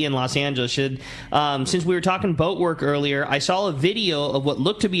from D in Los Angeles. Since we were talking boat work earlier, I saw a video of what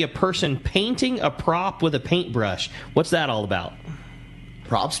looked to be a person painting a prop with a paintbrush. What's that all about?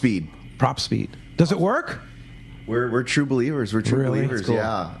 Prop speed. Does it work? We're true believers. We're true believers. Cool.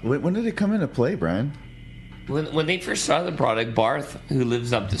 Yeah. When did it come into play, Brian? When they first started the product, Barth, who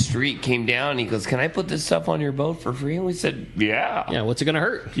lives up the street, came down and he goes, "Can I put this stuff on your boat for free?" And we said, "Yeah." Yeah. What's it going to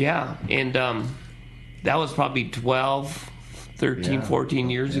hurt? Yeah. And that was probably 12, 13,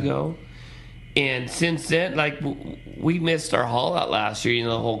 14 years ago. And since then, like, we missed our haul out last year,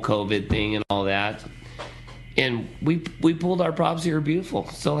 the whole COVID thing and all that. And we pulled our props here beautiful.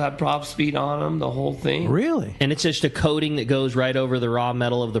 Still have prop speed on them, the whole thing. Really? And it's just a coating that goes right over the raw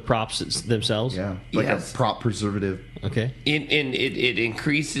metal of the props themselves? Yeah, like a prop preservative. Okay. It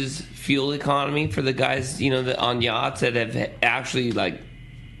increases fuel economy for the guys, on yachts that have actually,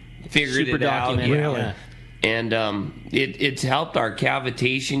 figured it out. Really? Yeah. And it's helped our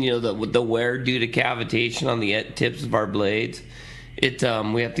cavitation, the wear due to cavitation on the tips of our blades.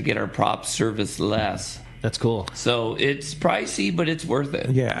 we have to get our prop service less. That's cool. So it's pricey, but it's worth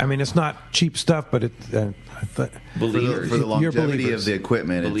it. Yeah, I mean, it's not cheap stuff, but it. Believers. For the longevity believers. of the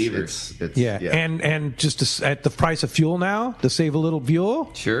equipment, Believers. it's Yeah, and just at the price of fuel now to save a little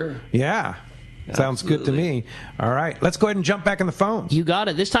fuel. Sure. Yeah. Sounds good to me. All right, let's go ahead and jump back in the phones. You got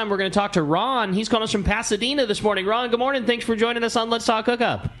it. This time we're going to talk to Ron. He's calling us from Pasadena this morning. Ron, good morning. Thanks for joining us on Let's Talk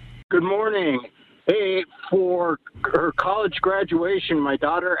Hookup. Good morning. Hey, for her college graduation, my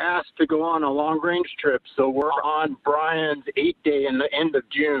daughter asked to go on a long-range trip, so we're on Brian's 8-day in the end of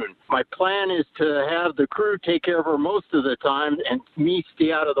June. My plan is to have the crew take care of her most of the time and me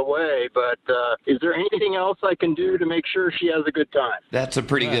stay out of the way, but is there anything else I can do to make sure she has a good time? That's a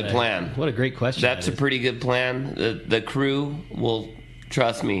pretty good plan. What a great question. That's a pretty good plan. The crew will,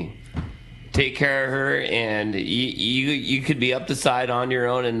 trust me, take care of her, and you could be up the side on your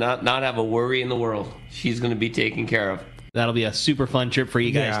own and not have a worry in the world. She's going to be taken care of. That'll be a super fun trip for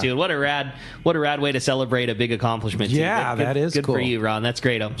you guys, too. What a rad way to celebrate a big accomplishment. Yeah, that is cool. Good for you, Ron. That's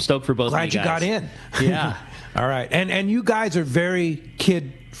great. I'm stoked for both of you guys. Glad you got in. Yeah. All right. And you guys are very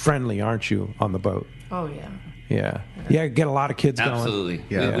kid-friendly, aren't you, on the boat? Oh, yeah. Yeah. Yeah, get a lot of kids going. Absolutely.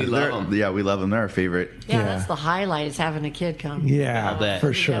 Yeah, we love them. Yeah, we love them. They're our favorite. Yeah, that's the highlight is having a kid come. Yeah, I'll bet.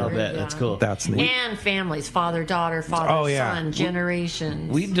 for sure. I'll bet. That's cool. That's neat. And families, father, daughter, father, son, generations.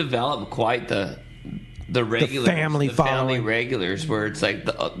 We've developed quite the regulars, family following. regulars, where it's like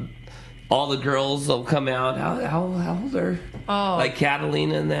all the girls will come out. How old are? Oh, like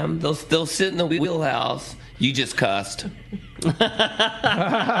Catalina and them. They'll sit in the wheelhouse. You just cussed.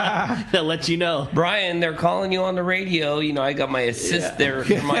 They'll let you know. Brian, they're calling you on the radio. You know, I got my assist there.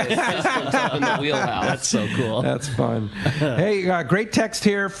 My assistants up in the wheelhouse. That's so cool. That's fun. Hey, great text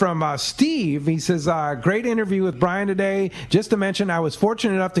here from Steve. He says, great interview with Brian today. Just to mention, I was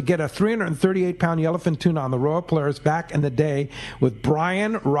fortunate enough to get a 338-pound yellowfin tuna on the Royal Polaris back in the day with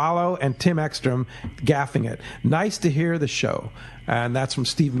Brian, Rollo, and Tim Ekstrom gaffing it. Nice to hear the show. And that's from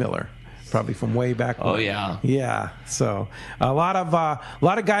Steve Miller. Probably from way back when. Oh yeah, yeah. So a lot of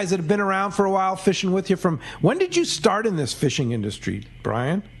guys that have been around for a while fishing with you. From when did you start in this fishing industry,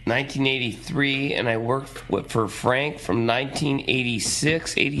 Brian? 1983, and I worked for Frank from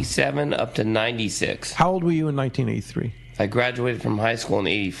 1986, 87 up to 96. How old were you in 1983? I graduated from high school in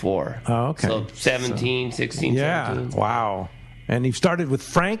 84. Oh, okay. So 16, 17. Wow. And you started with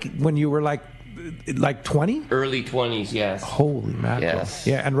Frank when you were like 20? Early 20s, yes. Holy mackerel. Yes.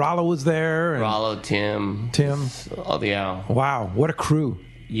 Yeah, and Rollo was there. And Rollo, Tim. Oh, yeah. Wow, what a crew.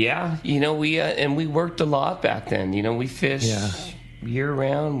 Yeah, we worked a lot back then. We fished year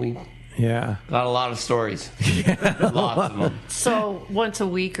round. We got a lot of stories. Lots of them. So once a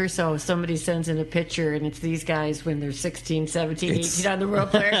week or so, somebody sends in a picture, and it's these guys when they're 16, 17, 18 on the Royal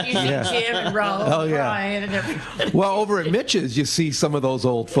Polaris. You see Jim and Rollo and Brian and everybody. Well, over at Mitch's, you see some of those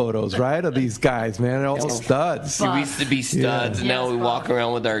old photos, right, of these guys, man. They're all studs. We used to be studs, and now we walk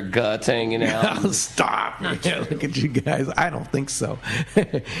around with our guts hanging out. Stop. Look at you guys. I don't think so.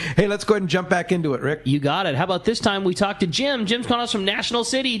 Hey, let's go ahead and jump back into it, Rick. You got it. How about this time we talk to Jim? Jim's calling us from National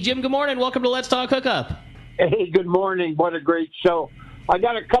City. Jim, good morning. Welcome to Let's Talk Hookup. Hey, good morning. What a great show. I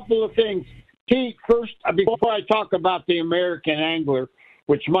got a couple of things. Pete, first, before I talk about the American Angler,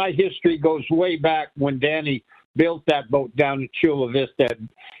 which my history goes way back when Danny built that boat down at Chula Vista at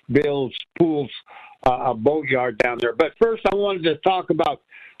Bill's Pools boatyard down there. But first, I wanted to talk about,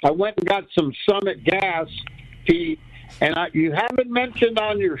 I went and got some Summit gas, Pete, and you haven't mentioned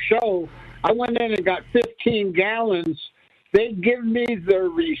on your show, I went in and got 15 gallons. They give me the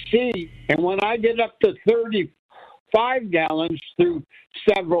receipt, and when I get up to 35 gallons through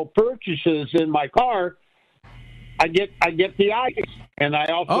several purchases in my car, I get the ice, and I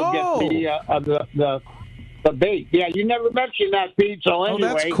also get the bait. Yeah, you never mentioned that, Pete. So anyway,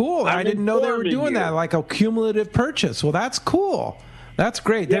 that's cool. I didn't know they were doing that, like a cumulative purchase. Well, that's cool. That's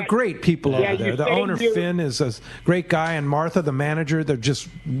great. They're great people over there. The owner, Finn, is a great guy, and Martha, the manager, they're just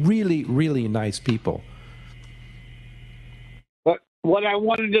really, really nice people. What I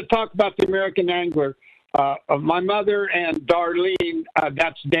wanted to talk about the American Angler, my mother and Darlene,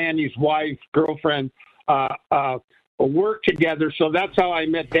 that's Danny's wife, girlfriend, worked together. So that's how I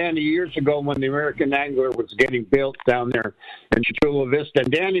met Danny years ago when the American Angler was getting built down there in Chula Vista.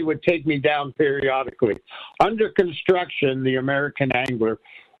 And Danny would take me down periodically. Under construction, the American Angler,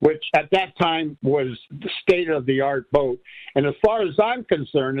 which at that time was the state-of-the-art boat. And as far as I'm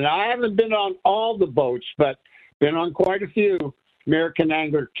concerned, and I haven't been on all the boats, but been on quite a few, American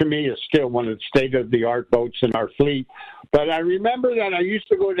Angler, to me, is still one of the state-of-the-art boats in our fleet. But I remember that I used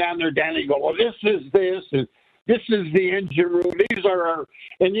to go down there, Danny, go, well, this is this, and this is the engine room. These are our,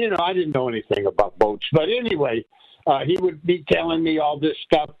 and, I didn't know anything about boats. But anyway, he would be telling me all this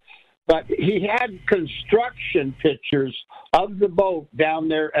stuff. But he had construction pictures of the boat down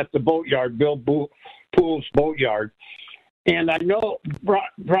there at the boatyard, Bill Poole's boatyard. And I know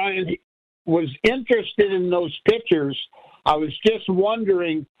Brian was interested in those pictures. I was just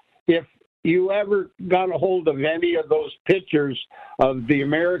wondering if you ever got a hold of any of those pictures of the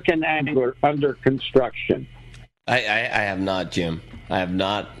American Angler under construction. I have not, Jim. I have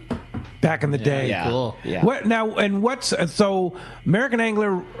not. Back in the day. Yeah. Cool. Yeah. What now? And so American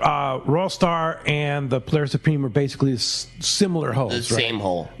Angler, Royal Star, and the Polaris Supreme are basically similar hulls. The same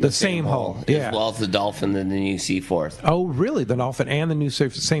hull. The same hull. Yeah. As well as the Dolphin and the new Seaforth. Oh, really? The Dolphin and the new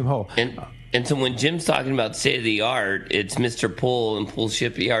same hull. And so when Jim's talking about state of the art, it's Mr. Poole and Poole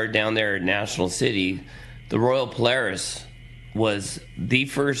Shipyard down there at National City. The Royal Polaris was the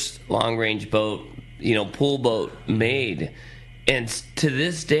first long range boat, pool boat made. And to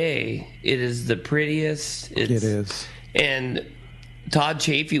this day, it is the prettiest. It is. And Todd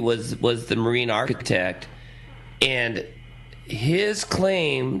Chafee was the marine architect. And his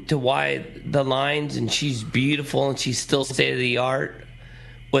claim to why the lines, and she's beautiful and she's still state of the art,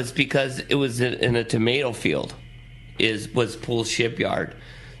 was because it was in a tomato field, was Poole Shipyard.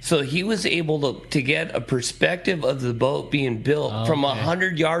 So he was able to get a perspective of the boat being built from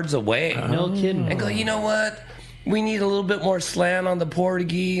 100 yards away. No kidding. And go, you know what? We need a little bit more slant on the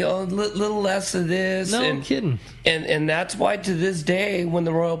Portuguese, a little less of this. No kidding. And that's why to this day, when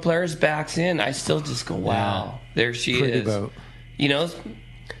the Royal Polaris backs in, I still just go, wow, there she Pretty is. boat.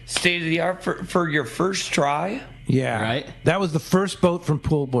 State of the art for your first try. Yeah. Right? That was the first boat from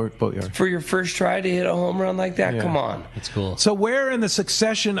Poole Boatyard. For your first try to hit a home run like that? Yeah. Come on. That's cool. So where in the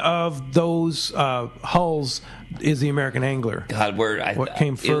succession of those hulls is the American Angler? God, what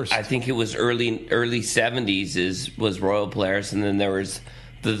came first? I think it was early 70s was Royal Polaris, and then there was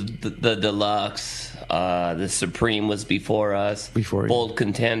the Deluxe. The Supreme was before us. Bold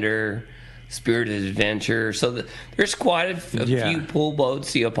Contender, Spirited Adventure. So there's quite a few pool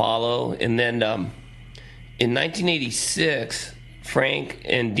boats, the Apollo. And then in 1986, Frank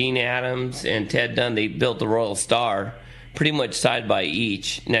and Dean Adams and Ted Dunn, they built the Royal Star pretty much side by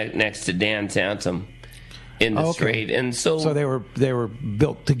each next to Dan Sansom in the Strait. And so they were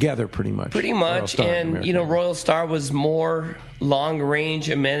built together pretty much. Pretty much. And Royal Star was more long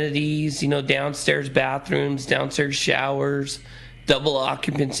range amenities, downstairs bathrooms, downstairs showers, double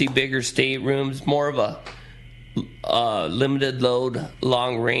occupancy, bigger staterooms, more of a limited load,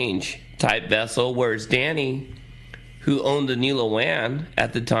 long range type vessel. Whereas Danny, who owned the Nilo Wan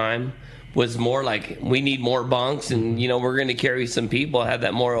at the time, was more like, we need more bunks and, we're going to carry some people, had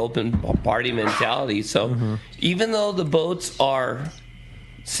that more open party mentality. So even though the boats are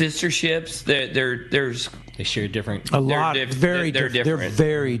sister ships, they share different. Very different. They're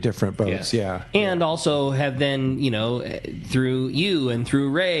very different boats. Yeah. And also have then, through you and through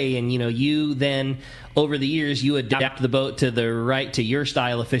Ray, and you then over the years you adapt the boat to your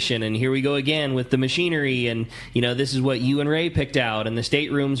style of fishing, and here we go again with the machinery, and this is what you and Ray picked out, and the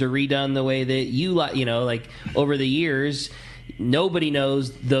staterooms are redone the way that you like over the years. Nobody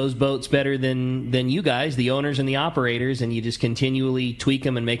knows those boats better than you guys, the owners and the operators, and you just continually tweak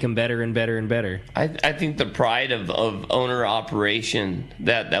them and make them better and better and better. I think the pride of owner operation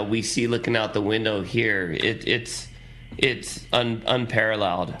that we see looking out the window here, it's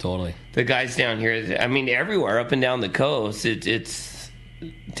unparalleled. Totally. The guys down here, I mean, everywhere up and down the coast, it's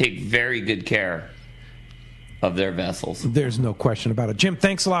take very good care of their vessels. There's no question about it. Jim,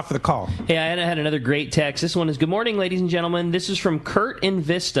 thanks a lot for the call. Hey, I had another great text. This one is, good morning, ladies and gentlemen. This is from Kurt in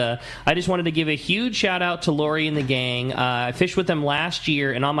Vista. I just wanted to give a huge shout out to Lori and the gang. I fished with them last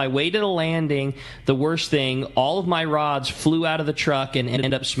year, and on my way to the landing, the worst thing, all of my rods flew out of the truck and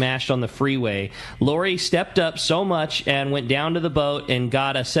ended up smashed on the freeway. Lori stepped up so much and went down to the boat and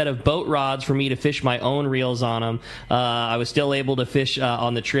got a set of boat rods for me to fish my own reels on them. I was still able to fish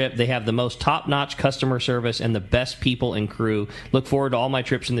on the trip. They have the most top-notch customer service and the best people and crew. Look forward to all my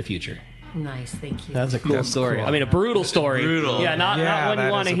trips in the future. Nice, thank you. That's a cool story. Cool. I mean, a brutal story. Yeah, not one you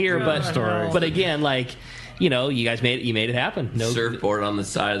want to hear, but again, like, you guys made it happen. No surfboard on the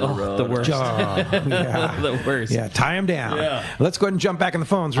side of the road. The worst. The worst. Yeah, tie them down. Yeah. Let's go ahead and jump back in the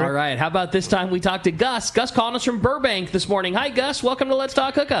phones, Rick. All right. How about this time we talk to Gus? Gus calling us from Burbank this morning. Hi, Gus. Welcome to Let's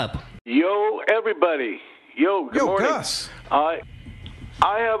Talk Hookup. Yo, everybody. Yo, good morning. Gus. I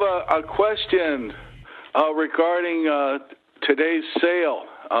have a question regarding today's sale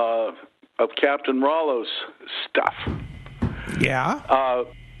of Captain Rollo's stuff. Yeah?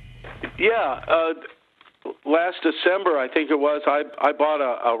 Last December, I think it was, I bought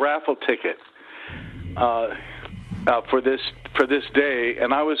a raffle ticket for this for this day,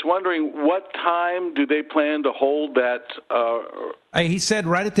 and I was wondering what time do they plan to hold that? He said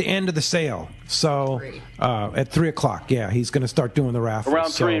right at the end of the sale, so at 3 o'clock. Yeah, he's going to start doing the raffle.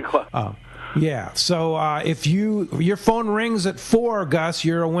 Around 3 o'clock. Yeah, so if your phone rings at 4, Gus,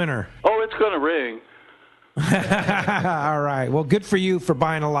 you're a winner. Oh, it's going to ring. All right. Well, good for you for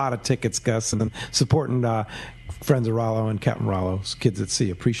buying a lot of tickets, Gus, and then supporting friends of Rollo and Captain Rollo's Kids at Sea.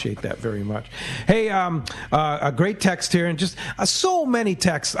 Appreciate that very much. Hey, a great text here, and just so many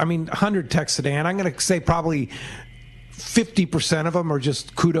texts. 100 texts today, and I'm going to say probably 50% of them are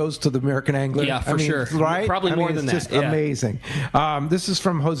just kudos to the American angler. Yeah, for sure. Right? Probably more than that. It's just amazing. This is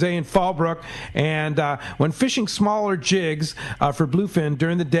from Jose in Fallbrook. And when fishing smaller jigs for bluefin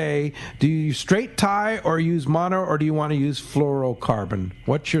during the day, do you straight tie or use mono, or do you want to use fluorocarbon?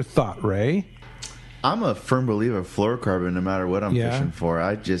 What's your thought, Ray? I'm a firm believer of fluorocarbon no matter what I'm fishing for.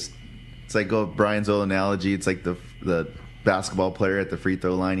 It's like Brian's old analogy. It's like the basketball player at the free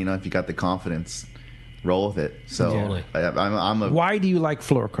throw line. If you got the confidence, roll with it. So totally. Why do you like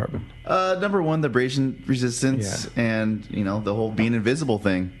fluorocarbon? Number one, the abrasion resistance, and the whole being invisible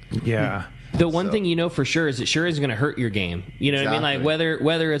thing. Yeah. The one thing you know for sure is it sure is going to hurt your game. You know what I mean? Like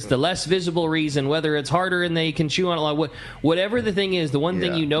whether it's the less visible reason, whether it's harder and they can chew on it, whatever the thing is, the one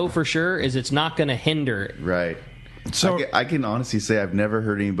thing you know for sure is it's not going to hinder it. Right. So I can honestly say I've never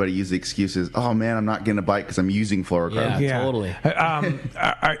heard anybody use the excuses, oh man, I'm not getting a bite because I'm using fluorocarbon. Yeah, totally.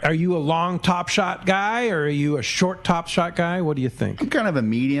 Are you a long top shot guy, or are you a short top shot guy? What do you think? I'm kind of a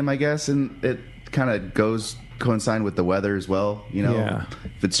medium, I guess, and it kind of coincide with the weather as well.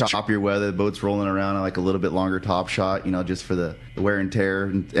 If it's choppier weather, the boat's rolling around, I like a little bit longer top shot, just for the wear and tear.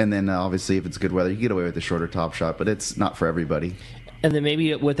 And then obviously if it's good weather, you get away with a shorter top shot, but it's not for everybody. And then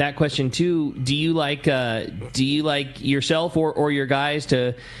maybe with that question too, do you like yourself or your guys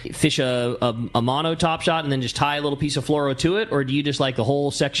to fish a mono top shot and then just tie a little piece of fluoro to it, or do you just like the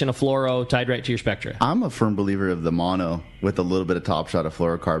whole section of fluoro tied right to your Spectra? I'm a firm believer of the mono with a little bit of top shot of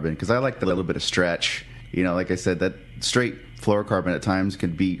fluorocarbon because I like the little bit of stretch. Like I said, that straight fluorocarbon at times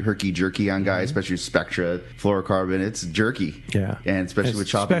can be herky-jerky on guys, especially Spectra fluorocarbon. It's jerky. Yeah. And especially with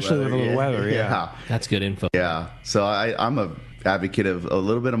choppy weather. Especially with a little weather, yeah. That's good info. Yeah. So I'm a advocate of a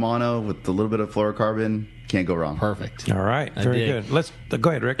little bit of mono with a little bit of fluorocarbon. Can't go wrong. Perfect. All right. Very good. Let's go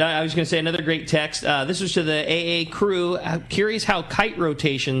ahead, Rick. I was going to say another great text. This was to the AA crew. I'm curious how kite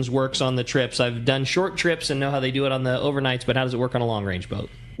rotations works on the trips. I've done short trips and know how they do it on the overnights, but how does it work on a long range boat?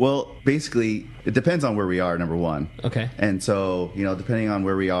 Well, basically, it depends on where we are, number one. Okay. And so, depending on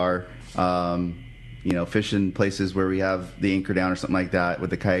where we are, fishing places where we have the anchor down or something like that with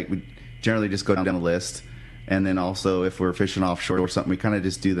the kite, we generally just go down the list. And then also, if we're fishing offshore or something, we kind of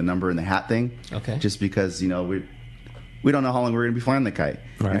just do the number in the hat thing. Okay. Just because, we don't know how long we're going to be flying the kite.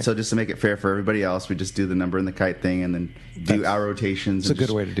 Right. And so just to make it fair for everybody else, we just do the number in the kite thing and then do our rotations. It's a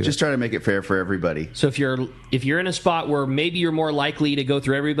good way to do it. Just try to make it fair for everybody. So if you're in a spot where maybe you're more likely to go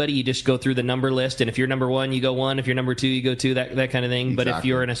through everybody, you just go through the number list. And if you're number one, you go one. If you're number two, you go two, that kind of thing. Exactly. But if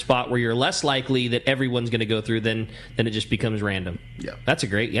you're in a spot where you're less likely that everyone's going to go through, then it just becomes random. Yeah. That's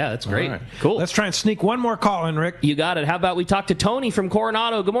great. Right. Cool. Let's try and sneak one more call in, Rick. You got it. How about we talk to Tony from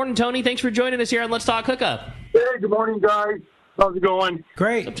Coronado? Good morning, Tony. Thanks for joining us here on Let's Talk Hookup. Hey, good morning, guys. How's it going?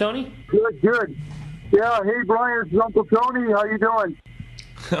 Great. What's up, Tony? Good. Yeah, hey, Brian, it's Uncle Tony. How you doing?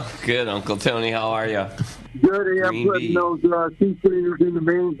 Good, Uncle Tony. How are you? Good. Hey, I'm putting those sea cleaners in the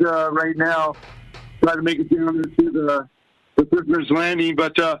mains right now. Try to make it down to the Prisoner's Landing.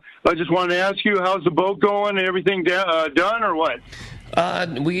 But I just wanted to ask you, how's the boat going? Everything done or what?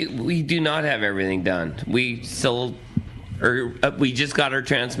 We do not have everything done. We still... we just got our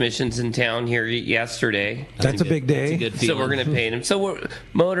transmissions in town here yesterday. That's a big day. That's a good feeling. So we're going to paint them. So we're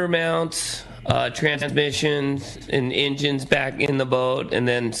motor mounts, transmissions, and engines back in the boat, and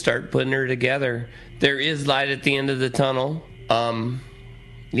then start putting her together. There is light at the end of the tunnel.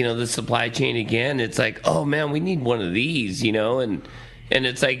 The supply chain again. It's like, oh man, we need one of these, and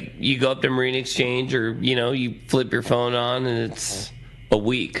it's like you go up to Marine Exchange or you flip your phone on and it's a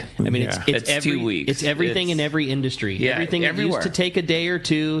week. I mean, it's 2 weeks. It's everything in every industry. Yeah, everything that everywhere. used to take a day or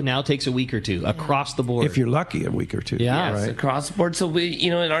two now takes a week or two across the board. If you're lucky, a week or two. Yeah, right. Across the board. So we,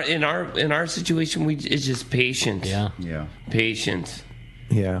 in our situation, it's just patience. Yeah. Patience.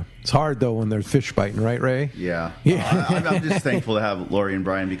 Yeah. It's hard, though, when there's fish biting, right, Ray? Yeah. I'm just thankful to have Lori and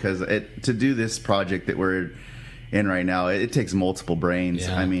Brian because to do this project that we're in right now, it takes multiple brains.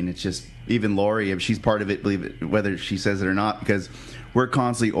 Yeah. I mean, it's just, even Lori, if she's part of it, believe it, whether she says it or not, because we're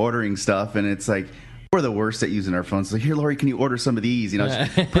constantly ordering stuff, and it's like, we're the worst at using our phones. So here, Lori, can you order some of these?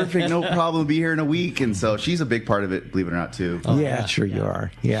 Perfect, no problem, be here in a week. And so she's a big part of it, believe it or not, too. Oh, yeah, sure you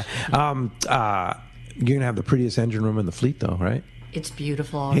are. Yeah. going to have the prettiest engine room in the fleet, though, right? It's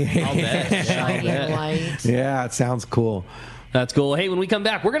beautiful. I'll bet. Shiny lights. Yeah, it sounds cool. That's cool. Hey, when we come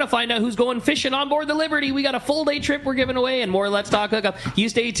back, we're going to find out who's going fishing on board the Liberty. We got a full-day trip we're giving away and more Let's Talk Hookup. You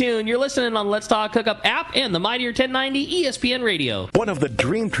stay tuned. You're listening on Let's Talk Hookup app and the Mightier 1090 ESPN Radio. One of the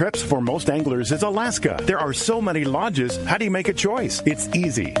dream trips for most anglers is Alaska. There are so many lodges. How do you make a choice? It's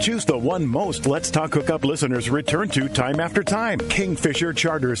easy. Choose the one most Let's Talk Hookup listeners return to time after time. Kingfisher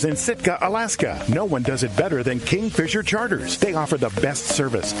Charters in Sitka, Alaska. No one does it better than Kingfisher Charters. They offer the best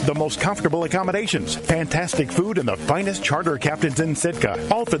service, the most comfortable accommodations, fantastic food, and the finest charter captains in Sitka,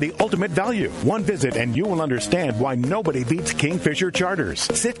 all for the ultimate value. One visit and you will understand why nobody beats Kingfisher Charters.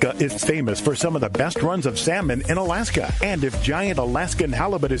 Sitka is famous for some of the best runs of salmon in Alaska. And if giant Alaskan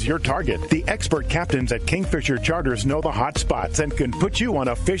halibut is your target, the expert captains at Kingfisher Charters know the hot spots and can put you on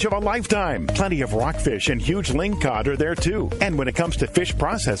a fish of a lifetime. Plenty of rockfish and huge lingcod are there too. And when it comes to fish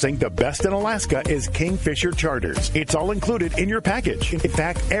processing, the best in Alaska is Kingfisher Charters. It's all included in your package. In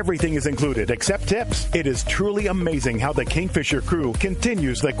fact, everything is included except tips. It is truly amazing how the Kingfisher crew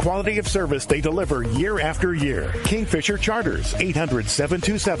continues the quality of service they deliver year after year. Kingfisher Charters,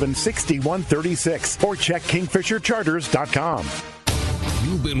 800-727-6136, or check kingfishercharters.com.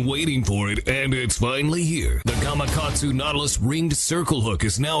 You've been waiting for it, and it's finally here. The Gamakatsu Nautilus Ringed Circle Hook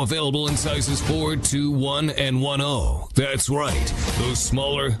is now available in sizes 4, 2, 1, and 1/0. That's right. Those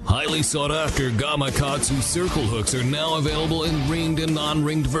smaller, highly sought-after Gamakatsu circle hooks are now available in ringed and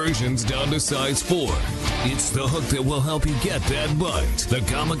non-ringed versions down to size 4. It's the hook that will help you get that bite. The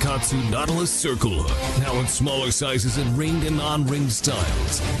Gamakatsu Nautilus Circle Hook. Now in smaller sizes in ringed and non-ringed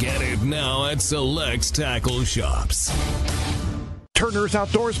styles. Get it now at select tackle shops. Turner's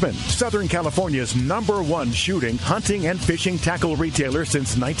Outdoorsman, Southern California's #1 shooting, hunting, and fishing tackle retailer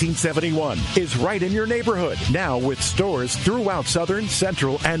since 1971, is right in your neighborhood. Now with stores throughout Southern,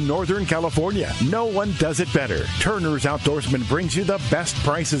 Central, and Northern California. No one does it better. Turner's Outdoorsman brings you the best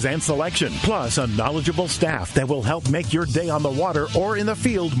prices and selection, plus a knowledgeable staff that will help make your day on the water or in the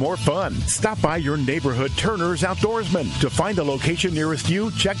field more fun. Stop by your neighborhood Turner's Outdoorsman. To find a location nearest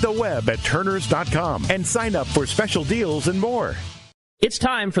you, check the web at turners.com and sign up for special deals and more. It's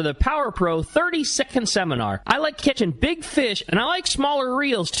time for the Power Pro 30-second seminar. I like catching big fish, and I like smaller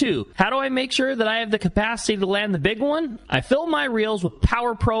reels, too. How do I make sure that I have the capacity to land the big one? I fill my reels with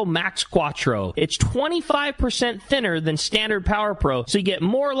Power Pro Max Quattro. It's 25% thinner than standard Power Pro, so you get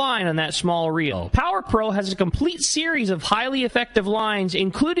more line on that small reel. Power Pro has a complete series of highly effective lines,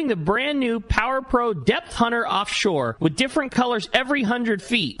 including the brand new Power Pro Depth Hunter Offshore, with different colors every 100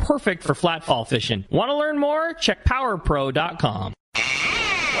 feet. Perfect for flatfall fishing. Want to learn more? Check powerpro.com.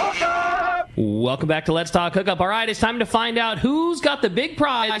 Welcome back to Let's Talk Hookup. All right, it's time to find out who's got the big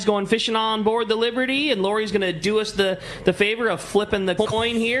prize going fishing on board the Liberty, and Lori's going to do us the favor of flipping the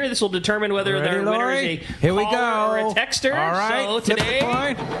coin here. This will determine whether the winner is a Here we caller go. or a texter. All right, so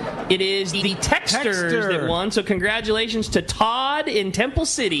today it is the texters that won, so congratulations to Todd in Temple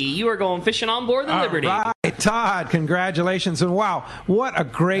City. You are going fishing on board the Liberty. All right, Todd, congratulations. And wow, what a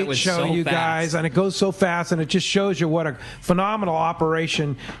great show, so you fast. guys. And it goes so fast, and it just shows you what a phenomenal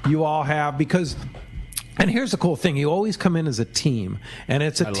operation you all have. Because, and here's the cool thing, you always come in as a team, and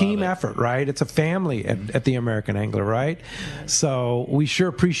it's a team effort, right? It's a family at the American Angler, right? So we sure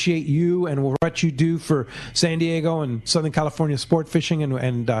appreciate you and what you do for San Diego and Southern California sport fishing,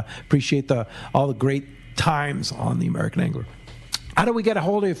 and appreciate all the great times on the American Angler. How do we get a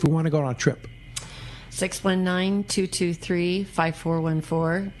hold of you if we want to go on a trip?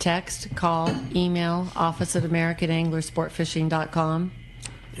 619-223-5414. Text, call, email, office@AmericanAnglerSportFishing.com.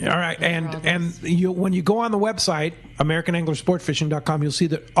 All right, and you, when you go on the website, AmericanAnglerSportFishing.com, you'll see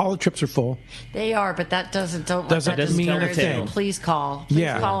that all the trips are full. They are, but that doesn't mean a thing. Please call. Please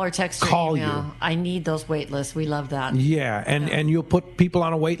call or text or email. You. I need those wait lists. We love that. Yeah, and you'll put people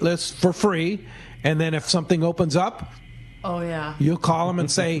on a wait list for free, and then if something opens up, oh yeah, you'll call them and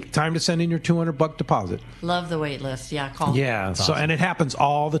say, time to send in your $200 deposit. Love the wait list. Yeah, call. Yeah, That's so awesome. and it happens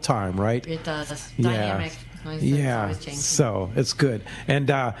all the time, right? It does. Yeah. Dynamic. Yeah, so it's good,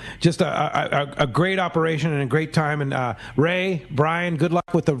 and just a great operation and a great time. And Ray, Brian, good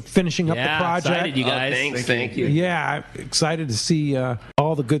luck with the finishing up the project. Excited, you guys. Thank you. Yeah, I'm excited to see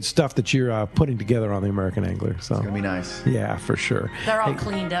all the good stuff that you're putting together on the American Angler. So It's gonna be nice. Yeah, for sure. They're all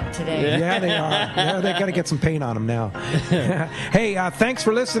cleaned up today. Yeah, they are. Yeah, they got to get some paint on them now. Hey, thanks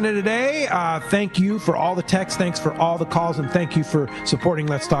for listening today. Thank you for all the texts. Thanks for all the calls, and thank you for supporting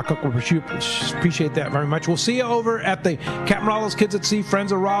Let's Talk Hook. We appreciate that very much. We'll see you over at the Captain Rollo's Kids at Sea,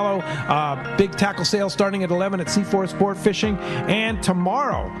 Friends of Rollo. Big tackle sale starting at 11 at C4 Sport Fishing. And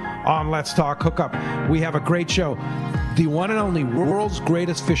tomorrow on Let's Talk Hookup, we have a great show. The one and only world's greatest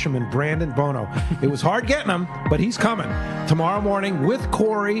greatest fisherman, Brandon Bono. It was hard getting him, but he's coming tomorrow morning with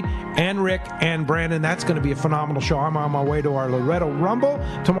Corey and Rick and Brandon. That's going to be a phenomenal show. I'm on my way to our Loretto Rumble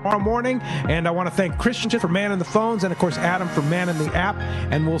tomorrow morning, and I want to thank Christian for manning the phones and, of course, Adam for manning the app,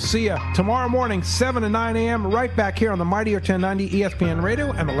 and we'll see you tomorrow morning, 7 to 9 a.m., right back here on the Mightier 1090 ESPN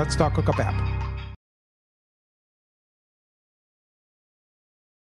Radio and the Let's Talk Hookup app.